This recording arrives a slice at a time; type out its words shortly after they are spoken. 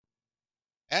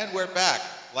And we're back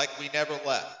like we never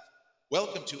left.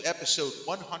 Welcome to episode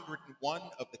 101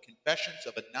 of the Confessions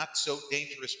of a Not So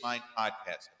Dangerous Mind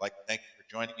podcast. I'd like to thank you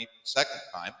for joining me for the second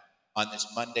time on this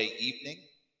Monday evening.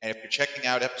 And if you're checking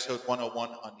out episode 101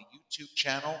 on the YouTube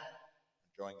channel,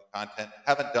 enjoying the content,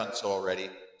 haven't done so already,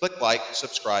 click like,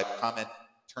 subscribe, comment,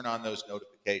 turn on those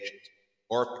notifications.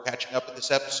 Or if you're catching up with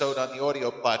this episode on the audio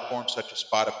platforms such as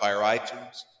Spotify or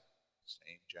iTunes,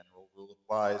 same general rule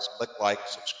applies. Click like,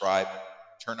 subscribe,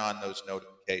 turn on those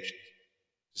notifications.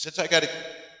 Since I've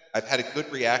had a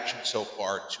good reaction so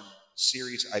far to the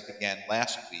series I began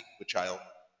last week, which I'll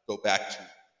go back to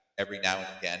every now and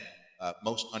again,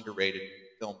 most underrated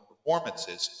film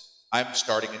performances, I'm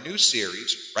starting a new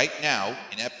series right now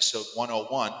in episode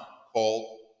 101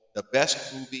 called The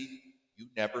Best Movie You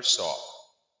Never Saw.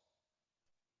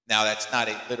 Now, that's not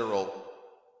a literal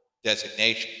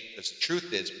designation, because the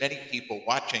truth is many people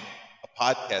watching a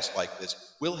podcast like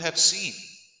this will have seen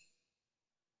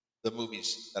the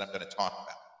movies that I'm going to talk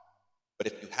about. But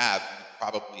if you have, you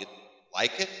probably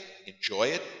like it, enjoy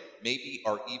it, maybe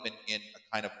are even in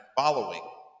a kind of following,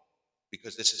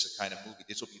 because this is a kind of movie.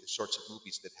 These will be the sorts of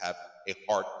movies that have a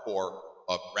hardcore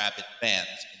of rabid fans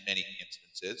in many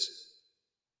instances.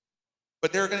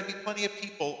 But there are going to be plenty of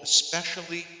people,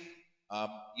 especially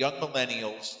young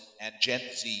millennials and Gen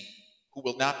Z, who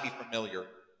will not be familiar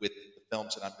with the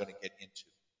films that I'm going to get into.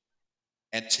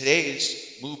 And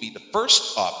today's movie, the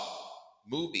first up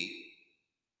movie,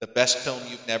 the best film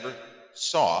you've never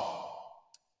saw,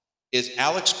 is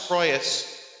Alex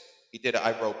Proyas. He did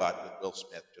iRobot with Will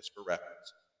Smith, just for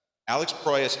reference. Alex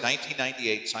Proyas'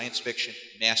 1998 science fiction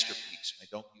masterpiece, I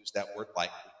don't use that word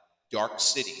lightly, Dark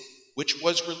City, which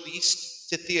was released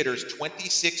to theaters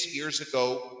 26 years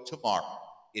ago tomorrow.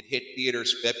 It hit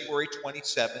theaters February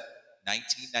 27,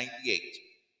 1998.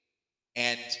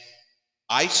 And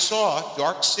I saw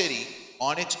Dark City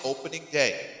on its opening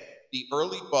day. The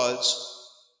early buzz,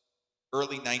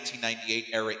 early 1998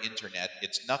 era internet,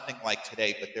 it's nothing like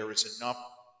today, but there is enough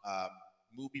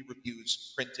movie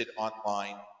reviews printed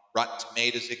online. Rotten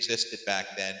Tomatoes existed back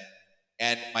then.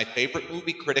 And my favorite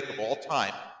movie critic of all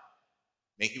time,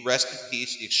 may he rest in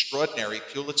peace, the extraordinary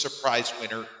Pulitzer Prize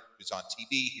winner, who's on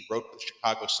TV, he wrote for the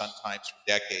Chicago Sun-Times for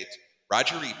decades,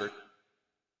 Roger Ebert.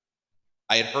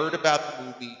 I had heard about the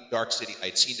movie Dark City. I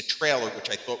had seen the trailer, which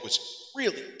I thought was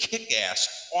really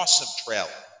kick-ass, awesome trailer.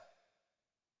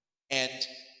 And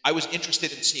I was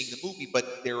interested in seeing the movie,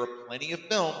 but there are plenty of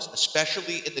films,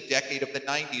 especially in the decade of the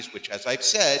 90s, which, as I've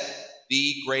said,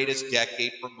 the greatest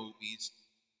decade for movies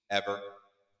ever.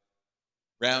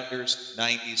 Rounders,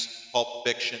 90s, Pulp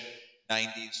Fiction,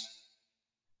 90s.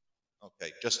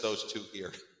 Okay, just those two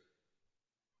here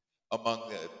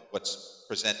among what's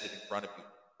presented in front of you.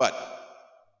 But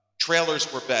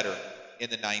trailers were better in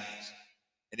the 90s.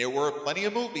 And there were plenty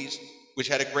of movies which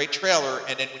had a great trailer,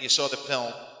 and then when you saw the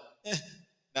film,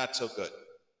 not so good.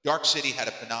 Dark City had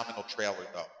a phenomenal trailer,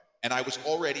 though. And I was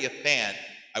already a fan.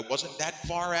 I wasn't that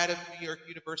far out of New York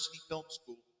University Film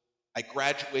School. I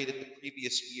graduated the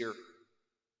previous year.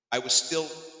 I was still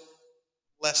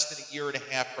less than a year and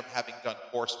a half from having done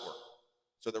coursework.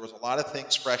 So there was a lot of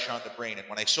things fresh on the brain. And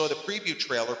when I saw the preview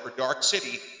trailer for Dark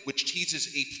City, which teases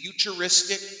a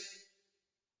futuristic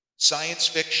science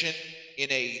fiction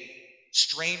in a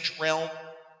strange realm,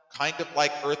 kind of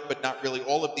like Earth, but not really.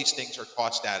 All of these things are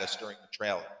tossed at us during the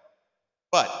trailer.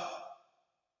 But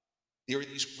there are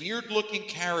these weird-looking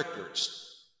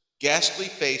characters, ghastly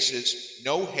faces,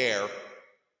 no hair,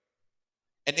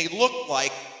 and they look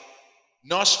like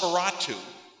Nosferatu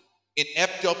in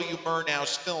F.W.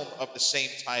 Murnau's film of the same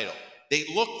title. They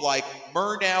look like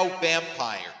Murnau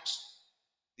vampires.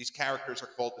 These characters are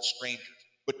called the Strangers.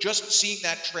 But just seeing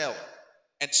that trailer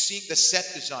and seeing the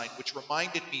set design, which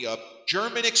reminded me of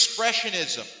German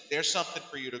Expressionism. There's something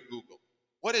for you to Google.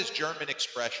 What is German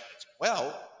Expressionism?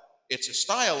 Well, it's a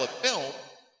style of film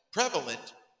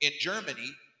prevalent in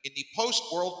Germany in the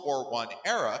post-World War I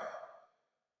era,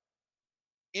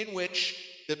 in which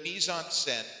the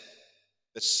mise-en-scène,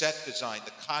 the set design,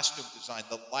 the costume design,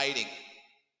 the lighting,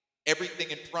 everything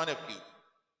in front of you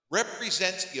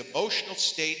represents the emotional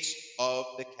states of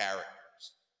the characters.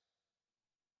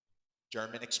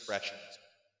 German Expressionism.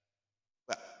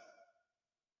 Well,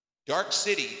 Dark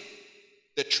City,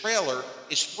 the trailer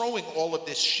is throwing all of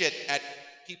this shit at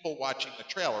people watching the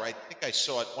trailer. I think I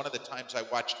saw it one of the times I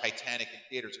watched Titanic in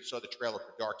theaters. I saw the trailer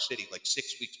for Dark City like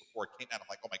 6 weeks before it came out. I'm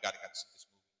like, oh my God, I got to see this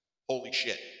movie. Holy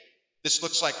shit. This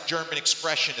looks like German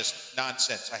Expressionist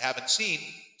nonsense I haven't seen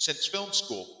since film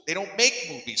school. They don't make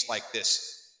movies like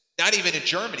this, not even in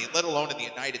Germany, let alone in the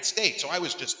United States. So I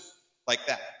was just like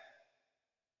that.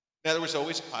 Now, there was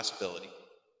always a possibility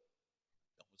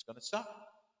going to suck.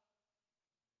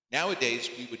 Nowadays,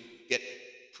 we would get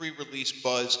pre-release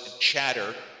buzz and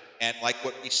chatter, and like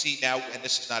what we see now, and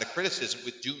this is not a criticism,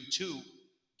 with Dune 2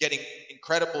 getting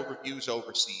incredible reviews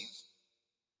overseas.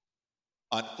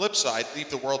 On the flip side, Leave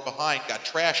the World Behind got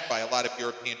trashed by a lot of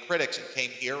European critics and came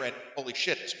here and holy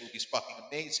shit, this movie's fucking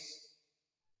amazing.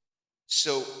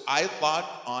 So I logged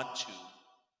onto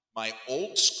my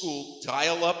old school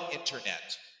dial-up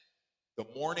internet the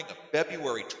morning of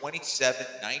February 27,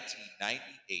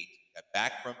 1998. Got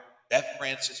back from Beth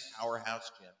Francis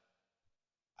Powerhouse Gym.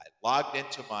 I logged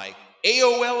into my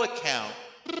AOL account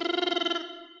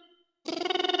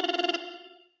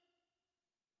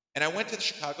and I went to the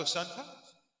Chicago Sun-Times,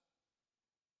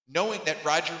 knowing that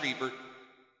Roger Ebert,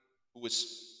 who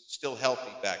was still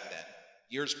healthy back then,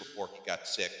 years before he got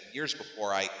sick, years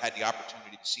before I had the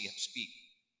opportunity to see him speak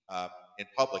in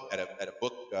public at a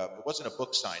book, it wasn't a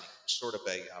book signing, it was sort of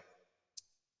a,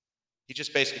 he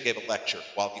just basically gave a lecture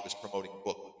while he was promoting the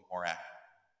book, Would Be More Accurate.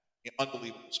 An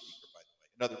unbelievable speaker, by the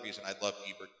way. Another reason I love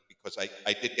Ebert, because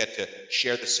I did get to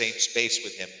share the same space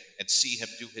with him and see him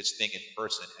do his thing in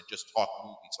person and just talk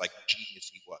movies like the genius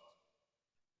he was.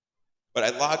 But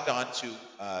I logged on to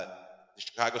the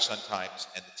Chicago Sun-Times,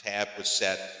 and the tab was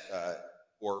set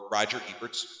for Roger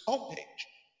Ebert's homepage.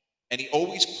 And he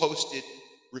always posted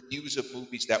reviews of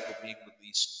movies that were being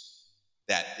released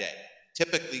that day.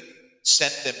 Typically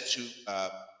sent them to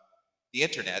the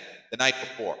internet the night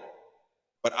before.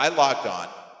 But I logged on,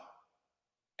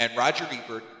 and Roger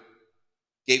Ebert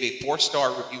gave a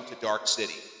 4-star review to Dark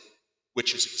City,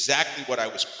 which is exactly what I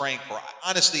was praying for.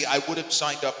 Honestly, I would have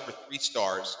signed up for 3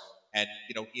 stars, and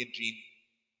he and Gene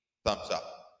thumbs up.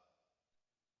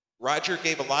 Roger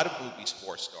gave a lot of movies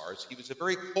 4 stars. He was a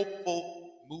very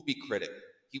hopeful movie critic.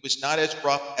 He was not as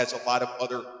rough as a lot of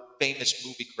other famous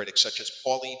movie critics, such as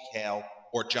Pauline Kael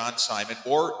or John Simon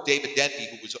or David Denby,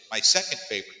 who was my second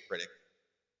favorite critic.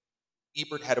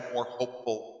 Ebert had a more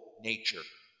hopeful nature.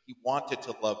 He wanted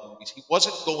to love movies. He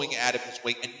wasn't going out of his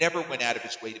way and never went out of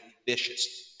his way to be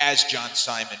vicious, as John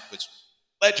Simon was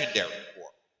legendary for,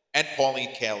 and Pauline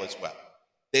Kael as well.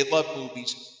 They loved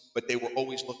movies, but they were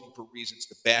always looking for reasons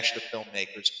to bash the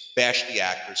filmmakers, bash the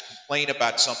actors, complain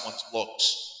about someone's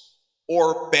looks,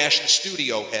 or bash the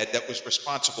studio head that was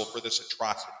responsible for this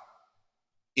atrocity.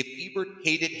 If Ebert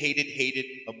hated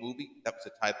a movie, that was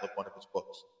the title of one of his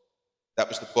books. That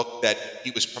was the book that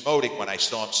he was promoting when I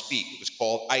saw him speak. It was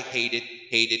called I Hated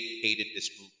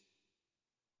This Movie.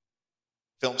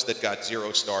 Films that got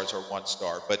 0 stars or 1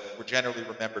 star, but were generally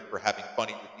remembered for having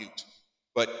funny reviews.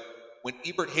 But when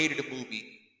Ebert hated a movie,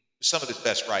 it was some of his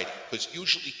best writing, because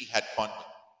usually he had fun with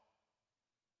it.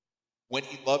 When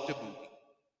he loved a movie,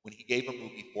 when he gave a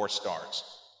movie 4 stars,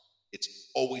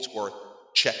 it's always worth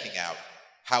checking out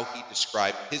how he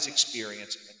described his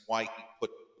experience and why he put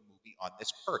the movie on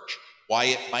this perch, why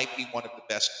it might be one of the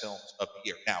best films of the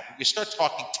year. Now, when you start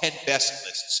talking 10 best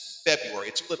lists in February,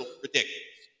 it's a little ridiculous.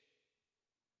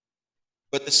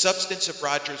 But the substance of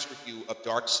Roger's review of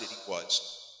Dark City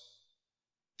was,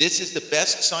 this is the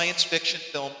best science fiction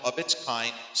film of its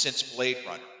kind since Blade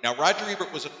Runner. Now, Roger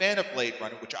Ebert was a fan of Blade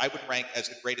Runner, which I would rank as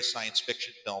the greatest science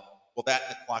fiction film. Well, that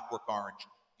and The Clockwork Orange,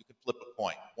 you can flip a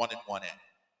coin, one in one end.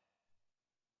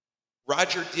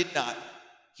 Roger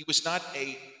he was not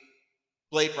a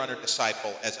Blade Runner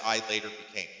disciple as I later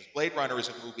became. Because Blade Runner is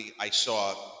a movie I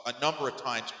saw a number of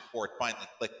times before it finally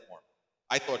clicked for me.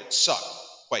 I thought it sucked,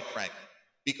 quite frankly.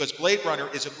 Because Blade Runner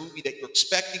is a movie that you're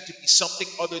expecting to be something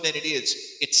other than it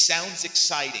is. It sounds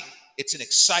exciting. It's an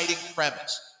exciting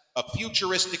premise. A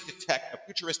futuristic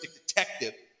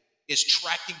detective is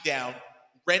tracking down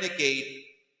renegade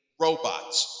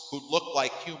robots who look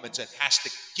like humans and has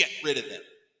to get rid of them.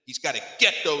 He's got to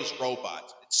get those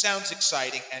robots. It sounds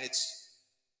exciting, and it's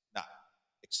not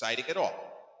exciting at all.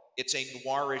 It's a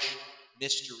noirish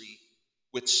mystery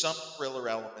with some thriller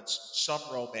elements, some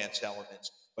romance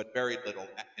elements, but very little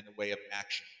in the way of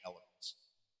action elements.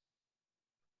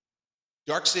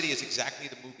 Dark City is exactly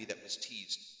the movie that was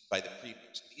teased by the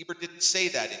previews. Ebert didn't say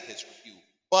that in his review,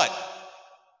 but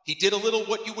he did a little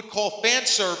what you would call fan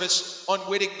service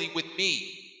unwittingly with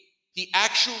me. He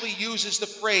actually uses the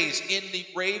phrase in the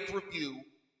rave review,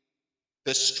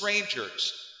 the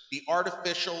strangers, the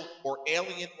artificial or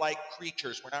alien-like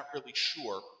creatures, we're not really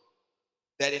sure,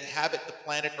 that inhabit the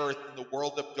planet Earth in the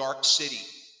world of Dark City.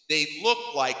 They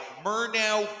look like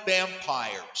Murnau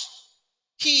vampires.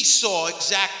 He saw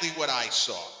exactly what I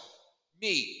saw.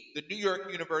 Me, the New York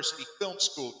University Film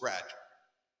School graduate,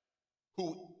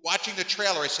 who, watching the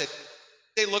trailer, I said,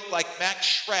 they look like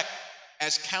Max Schreck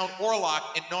as Count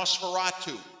Orlok in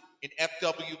Nosferatu, in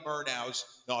F.W. Murnau's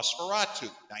Nosferatu,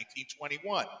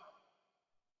 1921.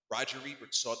 Roger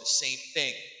Ebert saw the same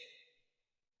thing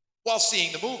while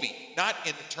seeing the movie, not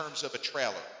in the terms of a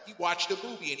trailer. He watched a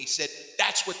movie and he said,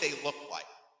 that's what they look like.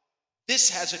 This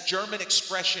has a German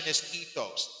expressionist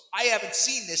ethos. I haven't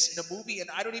seen this in a movie and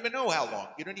I don't even know how long.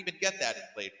 You don't even get that in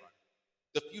Blade Runner.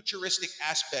 The futuristic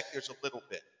aspect, there's a little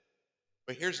bit.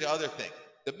 But here's the other thing.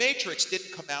 The Matrix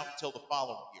didn't come out until the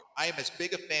following year. I am as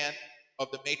big a fan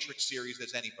of the Matrix series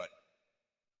as anybody.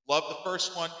 Love the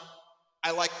first one.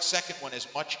 I like the second one as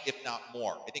much, if not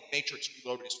more. I think Matrix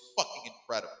Reloaded is fucking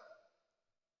incredible.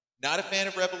 Not a fan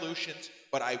of Revolutions,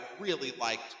 but I really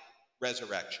liked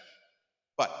Resurrection.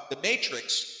 But the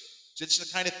Matrix, it's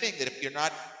the kind of thing that if you're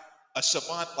not a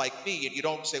savant like me and you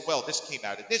don't say, well, this came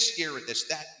out in this year and this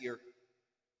that year,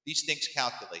 these things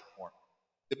calculate for me.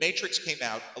 The Matrix came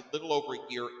out a little over a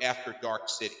year after Dark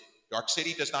City. Dark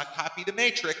City does not copy The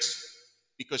Matrix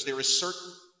because there is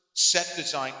certain set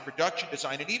design, production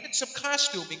design, and even some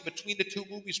costuming between the two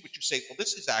movies, which you say, well,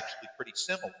 this is actually pretty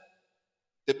similar.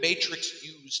 The Matrix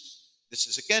used, this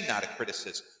is again not a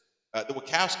criticism, the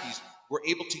Wachowskis were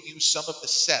able to use some of the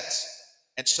sets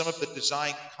and some of the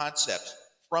design concepts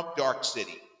from Dark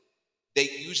City. They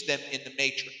used them in The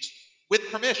Matrix with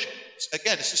permission.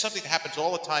 Again, this is something that happens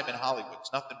all the time in Hollywood. There's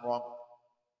nothing wrong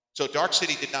with it. So Dark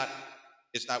City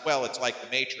is not, well, it's like The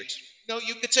Matrix. No,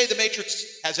 you could say The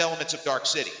Matrix has elements of Dark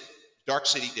City. Dark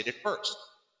City did it first.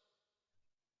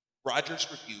 Roger's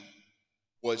review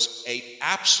was an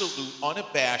absolute,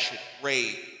 unabashed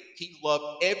rave. He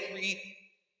loved every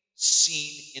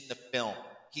scene in the film.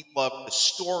 He loved the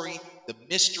story, the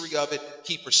mystery of it.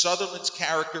 Kiefer Sutherland's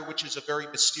character, which is a very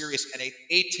mysterious and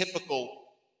atypical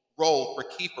role for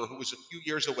Kiefer, who was a few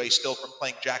years away still from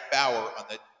playing Jack Bauer on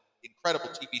the incredible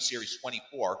TV series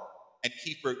 24. And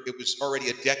Kiefer, it was already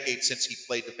a decade since he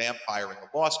played the vampire in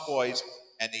The Lost Boys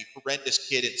and the horrendous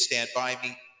kid in Stand By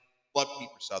Me. Love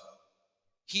Kiefer Sutherland.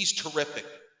 He's terrific,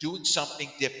 doing something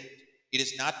different. It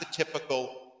is not the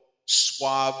typical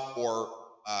suave or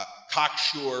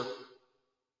cocksure,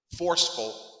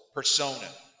 forceful persona.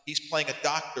 He's playing a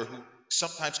doctor who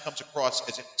sometimes comes across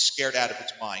as if he's scared out of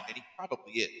his mind, and he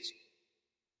probably is.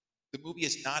 The movie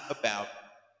is not about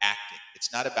acting.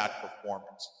 It's not about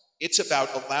performance. It's about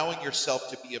allowing yourself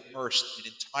to be immersed in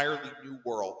an entirely new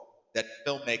world that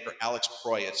filmmaker Alex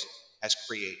Proyas has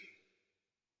created.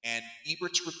 And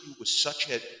Ebert's review was such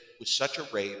a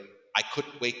rave, I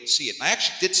couldn't wait to see it. And I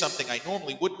actually did something I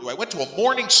normally wouldn't do. I went to a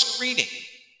morning screening.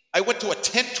 I went to a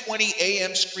 10:20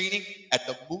 a.m. screening at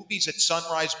the Movies at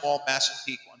Sunrise Mall,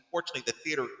 Massapequa. Unfortunately, the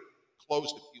theater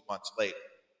closed a few months later.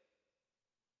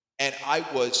 And I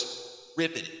was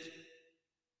riveted.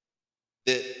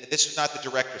 This is not the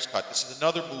director's cut. This is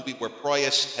another movie where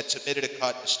Proyas had submitted a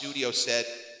cut. The studio said,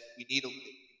 we need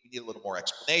a little more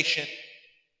explanation.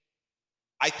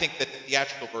 I think that the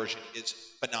theatrical version is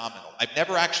phenomenal. I've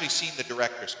never actually seen the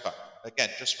director's cut. Again,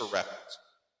 just for reference.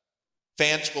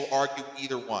 Fans will argue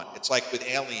either one. It's like with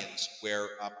Aliens, where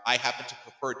I happen to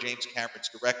prefer James Cameron's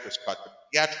director's cut, but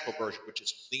the theatrical version, which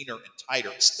is leaner and tighter,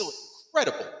 is still an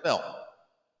incredible film.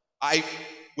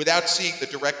 Without seeing the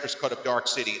director's cut of Dark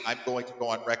City, I'm going to go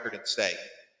on record and say,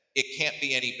 it can't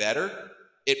be any better.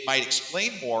 It might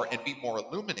explain more and be more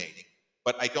illuminating,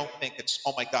 but I don't think it's,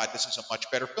 oh my God, this is a much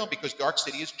better film, because Dark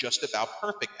City is just about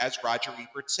perfect, as Roger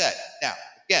Ebert said. Now,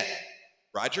 again,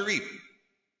 Roger Ebert,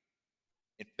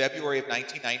 in February of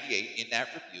 1998, in that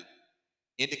review,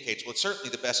 indicates, well, it's certainly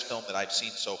the best film that I've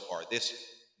seen so far. This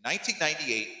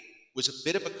 1998 was a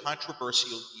bit of a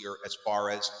controversial year as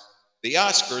far as the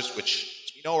Oscars,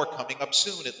 which we know are coming up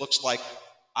soon. It looks like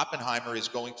Oppenheimer is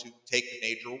going to take the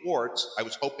major awards. I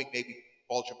was hoping maybe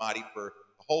Paul Giamatti for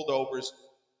the holdovers.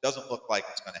 Doesn't look like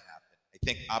it's going to happen. I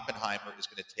think Oppenheimer is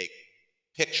going to take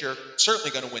picture, certainly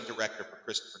going to win director for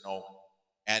Christopher Nolan.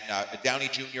 And Downey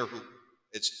Jr., who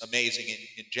is amazing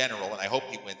in general, and I hope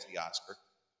he wins the Oscar.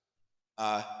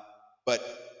 But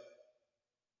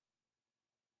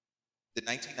the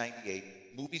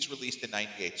 1998, movies released in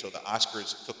 98, so the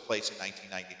Oscars took place in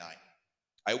 1999.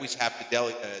 I always have to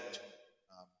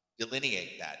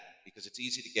delineate that because it's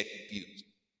easy to get confused.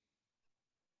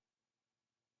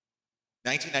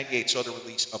 1998 saw the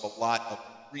release of a lot of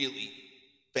really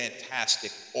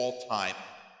fantastic all-time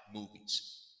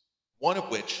movies. One of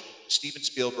which, Steven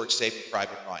Spielberg's Saving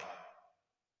Private Ryan,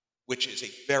 which is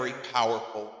a very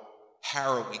powerful,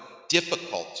 harrowing,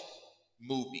 difficult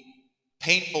movie.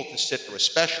 Painful to sit through,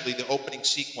 especially the opening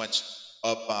sequence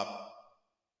of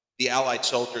the Allied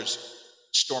soldiers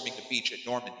storming the beach at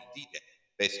Normandy, D-Day,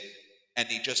 basically. And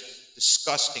the just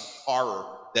disgusting horror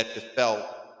that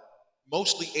befell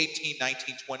mostly 18,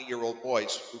 19, 20-year-old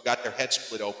boys who got their heads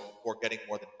split open before getting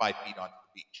more than 5 feet onto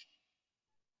the beach.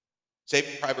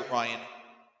 Saving Private Ryan,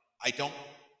 I don't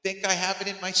think I have it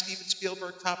in my Steven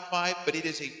Spielberg top 5, but it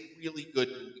is a really good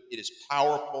movie. It is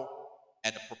powerful,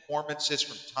 and the performances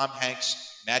from Tom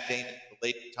Hanks, Matt Damon, the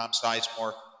late Tom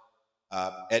Sizemore,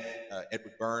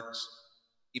 Edward Burns,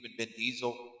 even Vin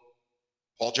Diesel,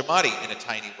 Paul Giamatti in a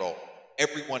tiny role.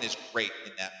 Everyone is great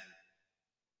in that movie.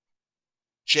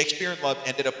 Shakespeare in Love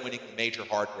ended up winning the major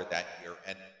hardware that year,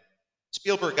 and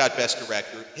Spielberg got Best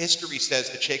Director. History says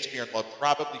that Shakespeare in Love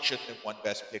probably shouldn't have won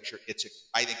Best Picture. It's,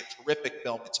 I think, a terrific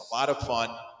film. It's a lot of fun.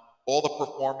 All the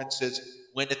performances.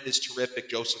 Gwyneth is terrific.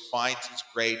 Joseph Fiennes is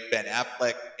great. Ben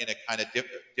Affleck in a kind of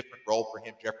different role for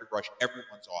him. Jeffrey Rush.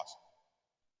 Everyone's awesome.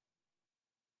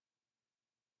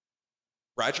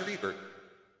 Roger Ebert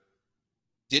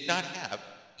did not have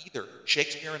either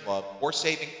Shakespeare in Love or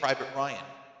Saving Private Ryan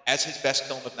as his best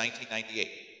film of 1998.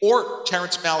 Or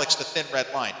Terrence Malick's The Thin Red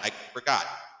Line. I forgot.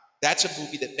 That's a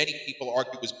movie that many people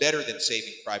argue was better than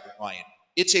Saving Private Ryan.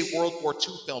 It's a World War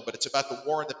II film, but it's about the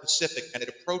war in the Pacific, and it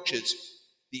approaches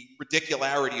the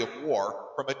ridicularity of war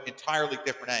from an entirely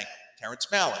different angle. Terrence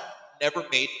Malick never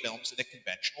made films in a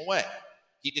conventional way.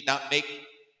 He did not make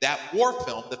that war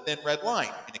film, The Thin Red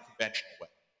Line, in a conventional way.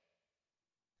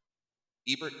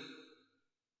 Ebert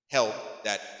held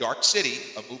that Dark City,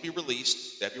 a movie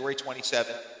released February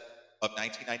 27th of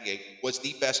 1998, was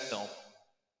the best film,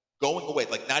 going away,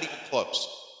 like not even close.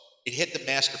 It hit the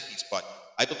masterpiece button.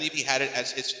 I believe he had it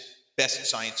as his best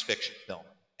science fiction film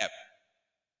ever.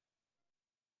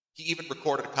 He even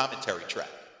recorded a commentary track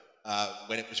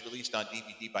when it was released on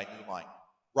DVD by New Line.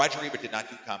 Roger Ebert did not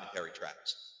do commentary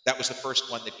tracks. That was the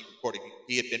first one that he recorded.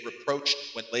 He had been reproached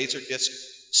when Laserdisc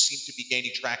seemed to be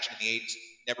gaining traction in the 80s.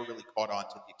 Never really caught on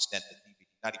to the extent that DVD,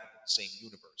 not even in the same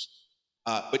universe.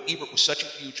 But Ebert was such a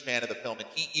huge fan of the film, and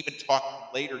he even talked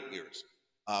in later years.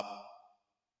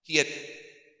 He had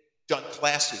done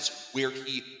classes where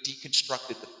he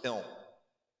deconstructed the film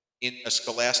in a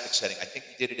scholastic setting. I think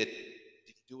he did it at,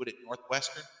 did he do it at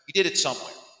Northwestern? He did it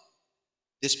somewhere.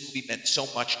 This movie meant so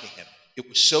much to him. It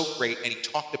was so great, and he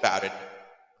talked about it,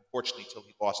 unfortunately, until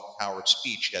he lost the power of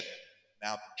speech. He had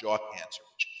mouth and jaw cancer,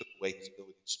 which took away his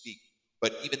ability to speak.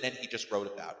 But even then, he just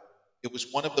wrote about it. It was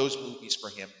one of those movies for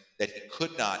him that he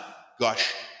could not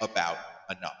gush about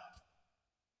enough.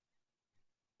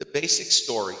 The basic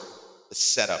story, the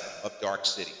setup of Dark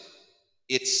City,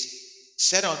 it's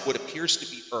set on what appears to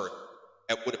be Earth,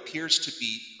 at what appears to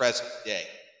be present day.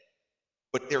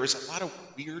 But there is a lot of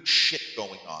weird shit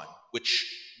going on, which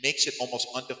makes it almost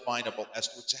undefinable as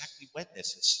to exactly when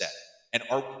this is set. And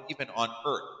are we even on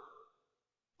Earth?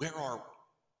 Where are we?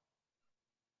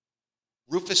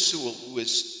 Rufus Sewell, who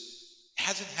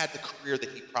hasn't had the career that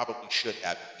he probably should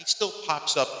have, he still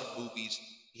pops up in movies.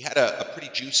 He had a pretty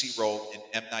juicy role in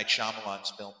M. Night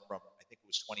Shyamalan's film from, I think it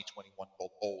was 2021,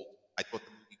 called Old. I thought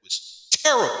the movie was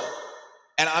terrible.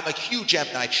 And I'm a huge M.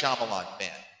 Night Shyamalan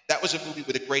fan. That was a movie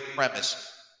with a great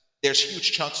premise. There's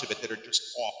huge chunks of it that are just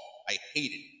awful. I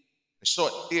hated it. I saw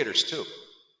it in theaters too.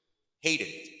 Hated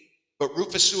it. But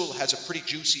Rufus Sewell has a pretty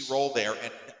juicy role there,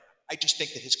 and I just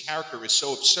think that his character is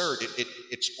so absurd,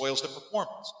 it spoils the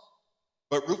performance.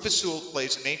 But Rufus Sewell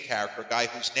plays the main character, a guy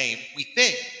whose name we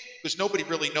think, because nobody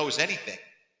really knows anything,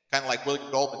 kind of like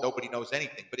William Goldman, nobody knows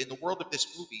anything. But in the world of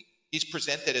this movie, he's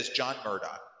presented as John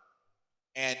Murdoch,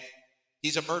 and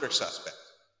he's a murder suspect.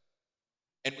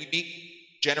 And we meet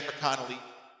Jennifer Connelly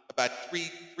about three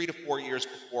to 4 years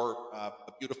before A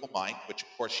Beautiful Mind, which of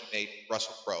course she made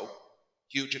Russell Crowe,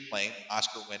 huge acclaim,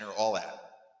 Oscar winner, all that.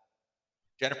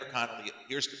 Jennifer Connelly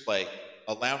appears to play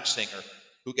a lounge singer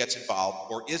who gets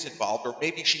involved, or is involved, or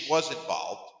maybe she was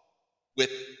involved with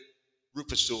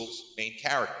Rufus Sewell's main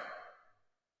character.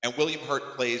 And William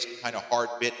Hurt plays a kind of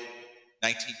hard-bitten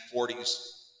 1940s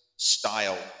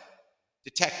style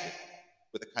detective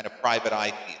with a kind of private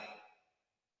eye feel.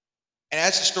 And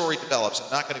as the story develops,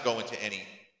 I'm not going to go into any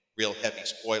real heavy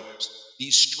spoilers.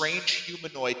 These strange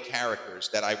humanoid characters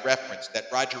that I referenced, that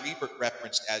Roger Ebert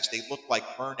referenced as they look like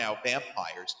Murnau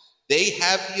vampires, they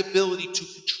have the ability to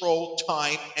control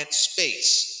time and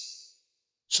space.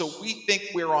 So we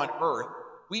think we're on Earth.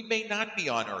 We may not be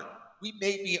on Earth. We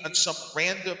may be on some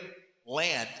random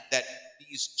land that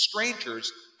these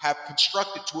strangers have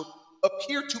constructed to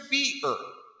appear to be Earth.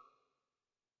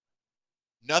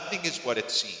 Nothing is what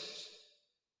it seems.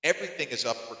 Everything is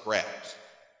up for grabs.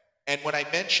 And when I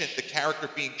mentioned the character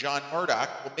being John Murdoch,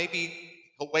 well, maybe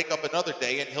he'll wake up another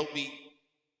day and he'll be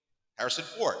Harrison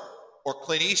Ford or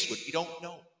Clint Eastwood. We don't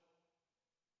know.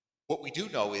 What we do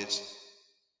know is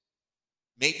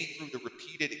maybe through the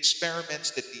repeated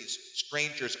experiments that these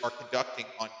strangers are conducting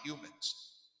on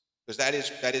humans, because that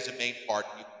is a main part,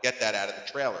 and you can get that out of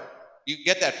the trailer. You can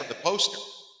get that from the poster.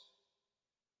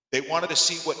 They wanted to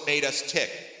see what made us tick.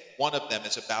 One of them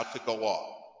is about to go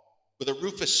off. For the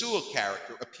Rufus Sewell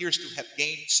character appears to have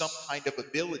gained some kind of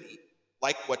ability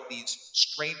like what these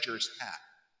strangers have.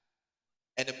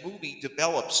 And the movie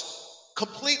develops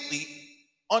completely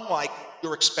unlike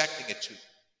you're expecting it to,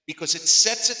 because it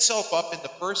sets itself up in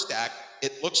the first act.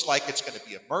 It looks like it's going to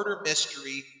be a murder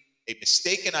mystery, a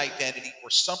mistaken identity, or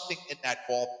something in that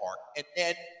ballpark. And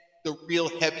then the real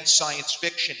heavy science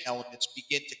fiction elements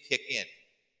begin to kick in.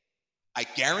 I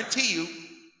guarantee you,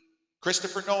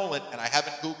 Christopher Nolan, and I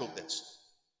haven't Googled this,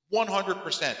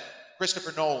 100%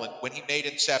 Christopher Nolan, when he made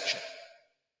Inception,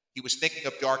 he was thinking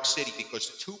of Dark City, because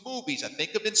the two movies, I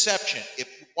think of Inception, if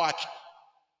you watch it,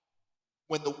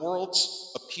 when the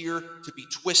worlds appear to be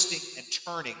twisting and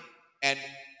turning, and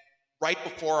right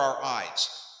before our eyes,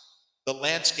 the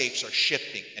landscapes are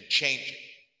shifting and changing.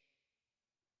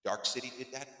 Dark City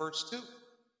did that first too.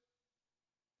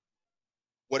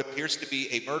 What appears to be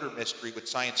a murder mystery with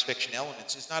science fiction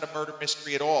elements is not a murder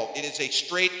mystery at all. It is a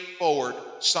straightforward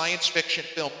science fiction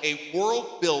film, a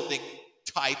world-building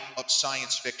type of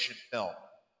science fiction film,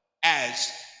 as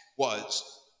was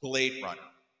Blade Runner,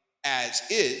 as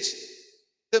is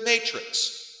The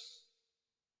Matrix.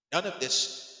 None of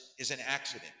this is an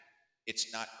accident.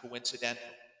 It's not coincidental.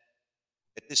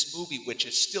 That this movie, which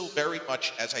is still very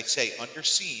much, as I say,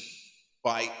 underseen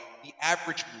by the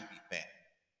average movie fan,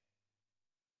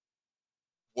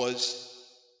 was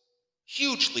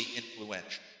hugely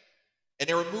influential. And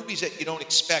there are movies that you don't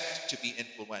expect to be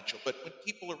influential, but when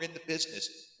people are in the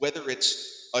business, whether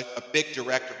it's a big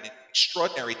director, an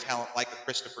extraordinary talent like a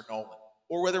Christopher Nolan,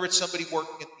 or whether it's somebody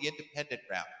working at the independent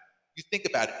route, you think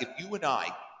about it, if you and I,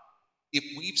 if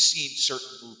we've seen certain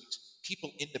movies,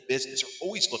 people in the business are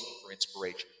always looking for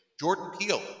inspiration. Jordan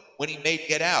Peele, when he made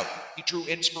Get Out, he drew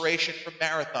inspiration from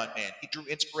Marathon Man. He drew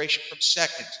inspiration from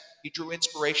Seconds. He drew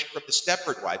inspiration from The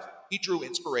Stepford Wives. He drew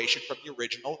inspiration from the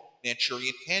original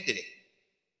Manchurian Candidate.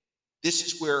 This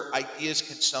is where ideas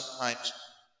can sometimes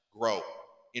grow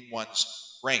in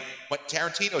one's brain. What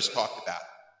Tarantino's talked about.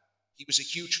 He was a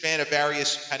huge fan of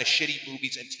various kind of shitty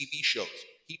movies and TV shows.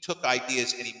 He took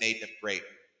ideas and he made them great.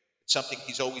 It's something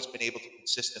he's always been able to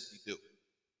consistently do.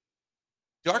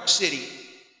 Dark City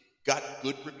got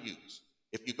good reviews.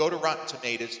 If you go to Rotten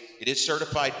Tomatoes, it is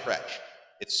certified fresh.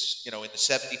 It's, in the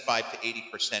 75 to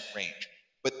 80% range.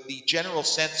 But the general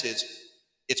sense is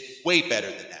it's way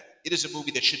better than that. It is a movie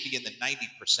that should be in the 90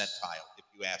 percentile, if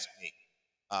you ask me.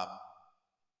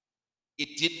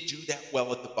 It didn't do that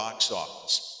well at the box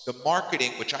office. The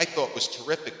marketing, which I thought was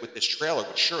terrific with this trailer,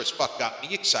 which sure as fuck got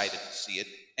me excited to see it,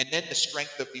 and then the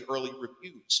strength of the early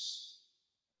reviews,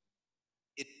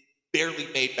 it barely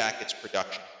made back its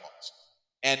production costs.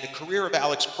 And the career of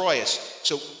Alex Proyas,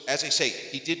 so as I say,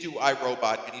 he did do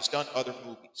iRobot and he's done other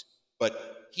movies,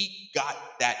 but he got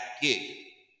that gig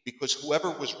because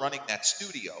whoever was running that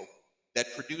studio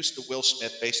that produced the Will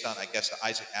Smith, based on, I guess, the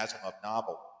Isaac Asimov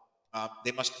novel,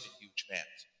 they must have been huge fans.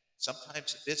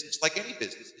 Sometimes the business, like any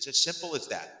business, is as simple as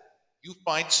that. You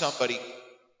find somebody,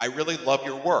 I really love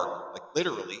your work, like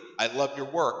literally, I love your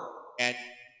work, and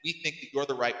we think that you're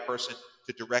the right person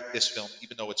to direct this film,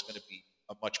 even though it's going to be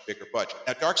a much bigger budget.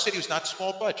 Now, Dark City was not a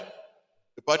small budget.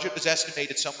 The budget was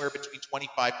estimated somewhere between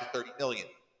 25 to 30 million.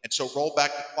 And so roll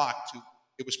back the clock to,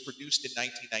 it was produced in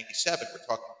 1997. We're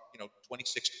talking,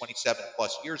 26, 27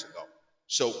 plus years ago.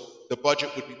 So the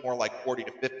budget would be more like 40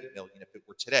 to 50 million if it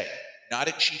were today. Not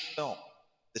a cheap film.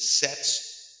 The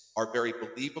sets are very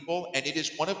believable, and it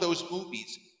is one of those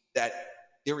movies that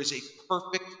there is a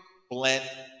perfect blend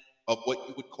of what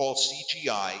you would call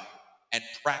CGI and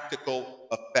practical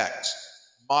effects,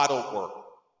 model work,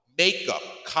 makeup,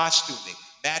 costuming,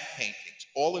 matte paintings,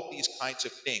 all of these kinds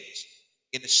of things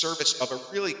in the service of a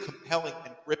really compelling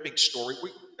and gripping story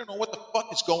where you don't know what the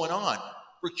fuck is going on.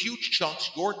 For huge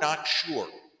chunks, you're not sure.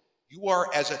 You are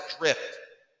as adrift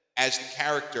as the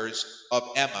characters of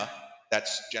Emma,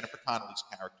 that's Jennifer Connelly's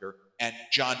character, and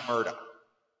John Murdoch.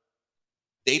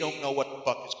 They don't know what the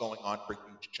fuck is going on for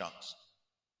huge chunks.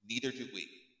 Neither do we.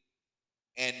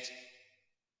 And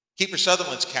Kiefer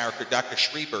Sutherland's character, Dr.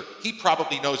 Schreiber, he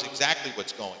probably knows exactly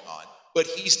what's going on, but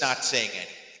he's not saying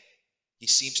anything. He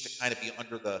seems to kind of be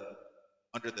under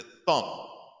the thumb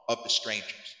of the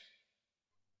strangers.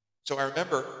 So I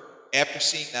remember after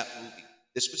seeing that movie,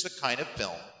 this was the kind of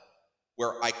film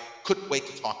where I couldn't wait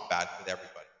to talk about it with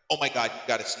everybody. Oh my God, you've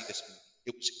got to see this movie.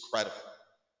 It was incredible.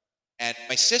 And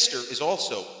my sister is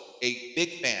also a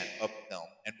big fan of the film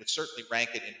and would certainly rank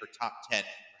it in her top 10,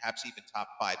 perhaps even top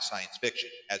 5 science fiction.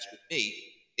 As with me,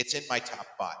 it's in my top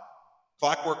 5.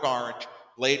 Clockwork Orange,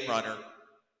 Blade Runner,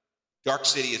 Dark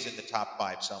City is in the top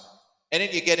 5 somewhere. And then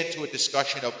you get into a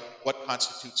discussion of what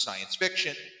constitutes science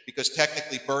fiction, because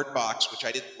technically Bird Box, which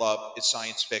I didn't love, is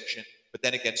science fiction. But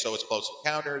then again, so is Close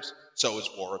Encounters, so is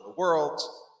War of the Worlds,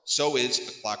 so is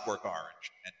A Clockwork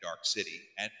Orange, and Dark City,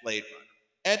 and Blade Runner,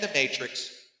 and The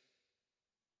Matrix.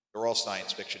 They're all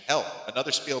science fiction. Hell,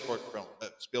 another Spielberg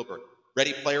film,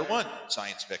 Ready Player One,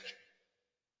 science fiction.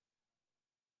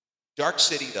 Dark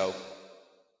City, though,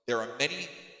 there are many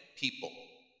people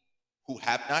who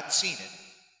have not seen it,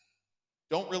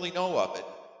 don't really know of it.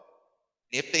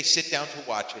 If they sit down to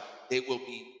watch it, they will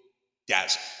be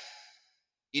dazzled.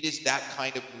 It is that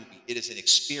kind of movie. It is an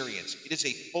experience. It is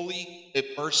a fully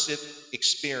immersive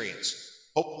experience.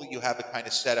 Hopefully you have it kind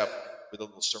of set up with a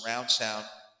little surround sound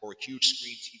or a huge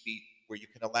screen TV where you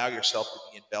can allow yourself to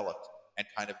be enveloped and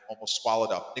kind of almost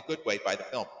swallowed up in a good way by the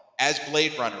film, as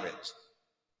Blade Runner is.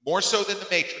 More so than The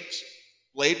Matrix.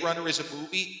 Blade Runner is a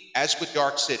movie, as with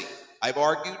Dark City. I've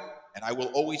argued, and I will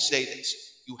always say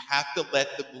this, you have to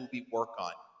let the movie work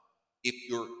on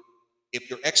you. If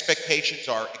your expectations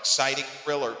are exciting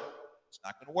thriller, it's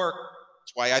not going to work.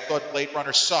 That's why I thought Blade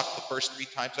Runner sucked the first 3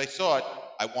 times I saw it.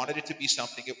 I wanted it to be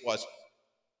something it wasn't.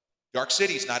 Dark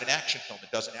City is not an action film.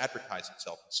 It doesn't advertise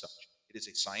itself as such. It is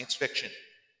a science fiction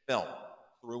film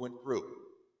through and through.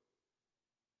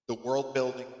 The world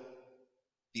building,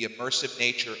 the immersive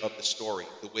nature of the story,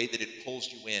 the way that it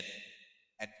pulls you in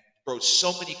and throws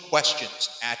so many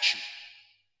questions at you.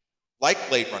 Like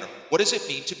Blade Runner, what does it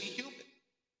mean to be human?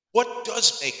 What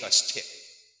does make us tick?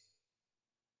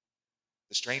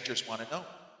 The strangers want to know.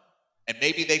 And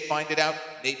maybe they find it out,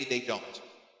 maybe they don't.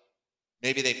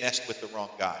 Maybe they messed with the wrong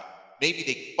guy. Maybe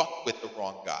they fucked with the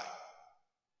wrong guy.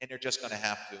 And they're just going to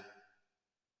have to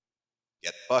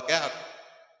get the fuck out.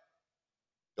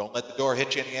 Don't let the door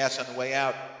hit you in the ass on the way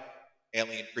out,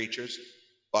 alien creatures.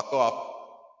 Fuck off.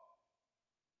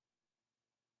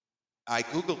 I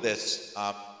Googled this.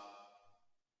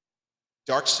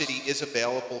 Dark City is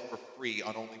available for free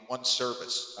on only one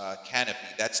service, Canopy.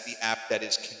 That's the app that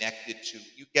is connected to,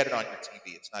 you get it on your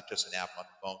TV. It's not just an app on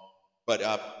the phone. But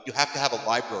you have to have a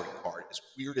library card. As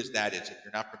weird as that is, if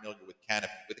you're not familiar with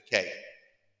Canopy, with a K.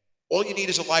 All you need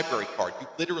is a library card. You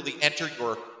literally enter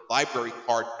your library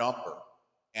card number,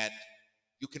 and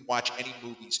you can watch any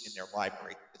movies in their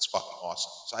library. It's fucking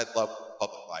awesome. So I love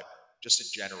public library, just in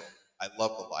general. I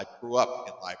love the library. I grew up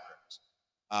in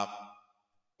libraries.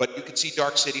 But you can see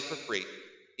Dark City for free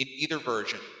in either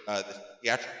version, the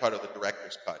theatrical cut or the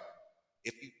director's cut,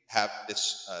 if you have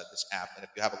this app and if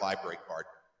you have a library card.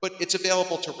 But it's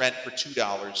available to rent for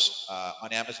 $2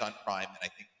 on Amazon Prime and I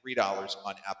think $3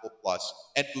 on Apple Plus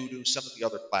and Vudu, some of the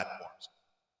other platforms.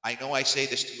 I know I say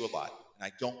this to you a lot, and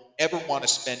I don't ever want to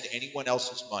spend anyone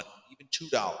else's money, even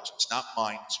 $2. It's not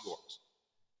mine, it's yours.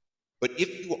 But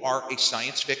if you are a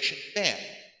science fiction fan,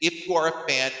 if you are a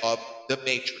fan of The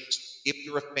Matrix, if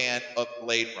you're a fan of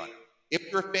Blade Runner,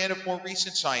 if you're a fan of more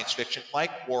recent science fiction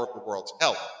like War of the Worlds,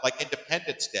 hell, like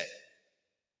Independence Day,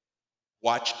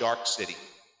 watch Dark City,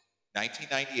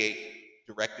 1998,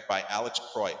 directed by Alex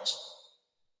Proyas.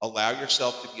 Allow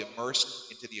yourself to be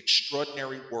immersed into the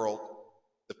extraordinary world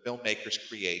the filmmakers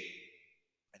create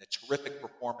and the terrific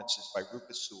performances by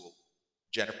Rufus Sewell,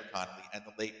 Jennifer Connelly, and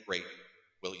the late, great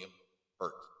William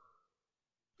Hurt.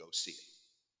 Go see it.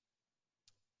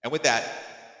 And with that,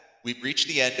 we've reached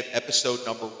the end of episode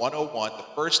number 101, the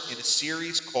first in a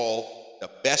series called The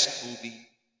Best Movie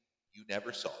You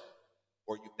Never Saw,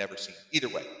 or You've Never Seen. Either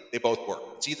way, they both work.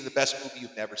 It's either the best movie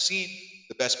you've never seen,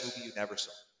 the best movie you never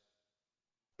saw.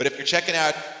 But if you're checking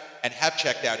out and have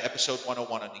checked out episode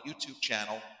 101 on the YouTube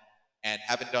channel and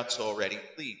haven't done so already,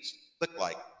 please click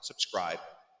like, subscribe,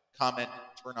 comment,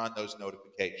 turn on those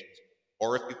notifications.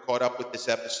 Or if you've caught up with this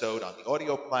episode on the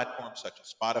audio platforms such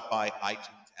as Spotify,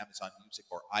 iTunes, Amazon Music,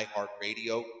 or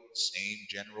iHeartRadio, same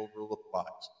general rule applies.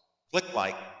 Click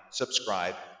like,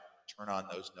 subscribe, turn on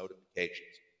those notifications.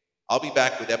 I'll be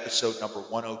back with episode number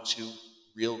 102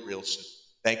 real soon.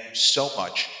 Thank you so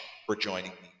much for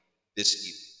joining me this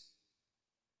evening.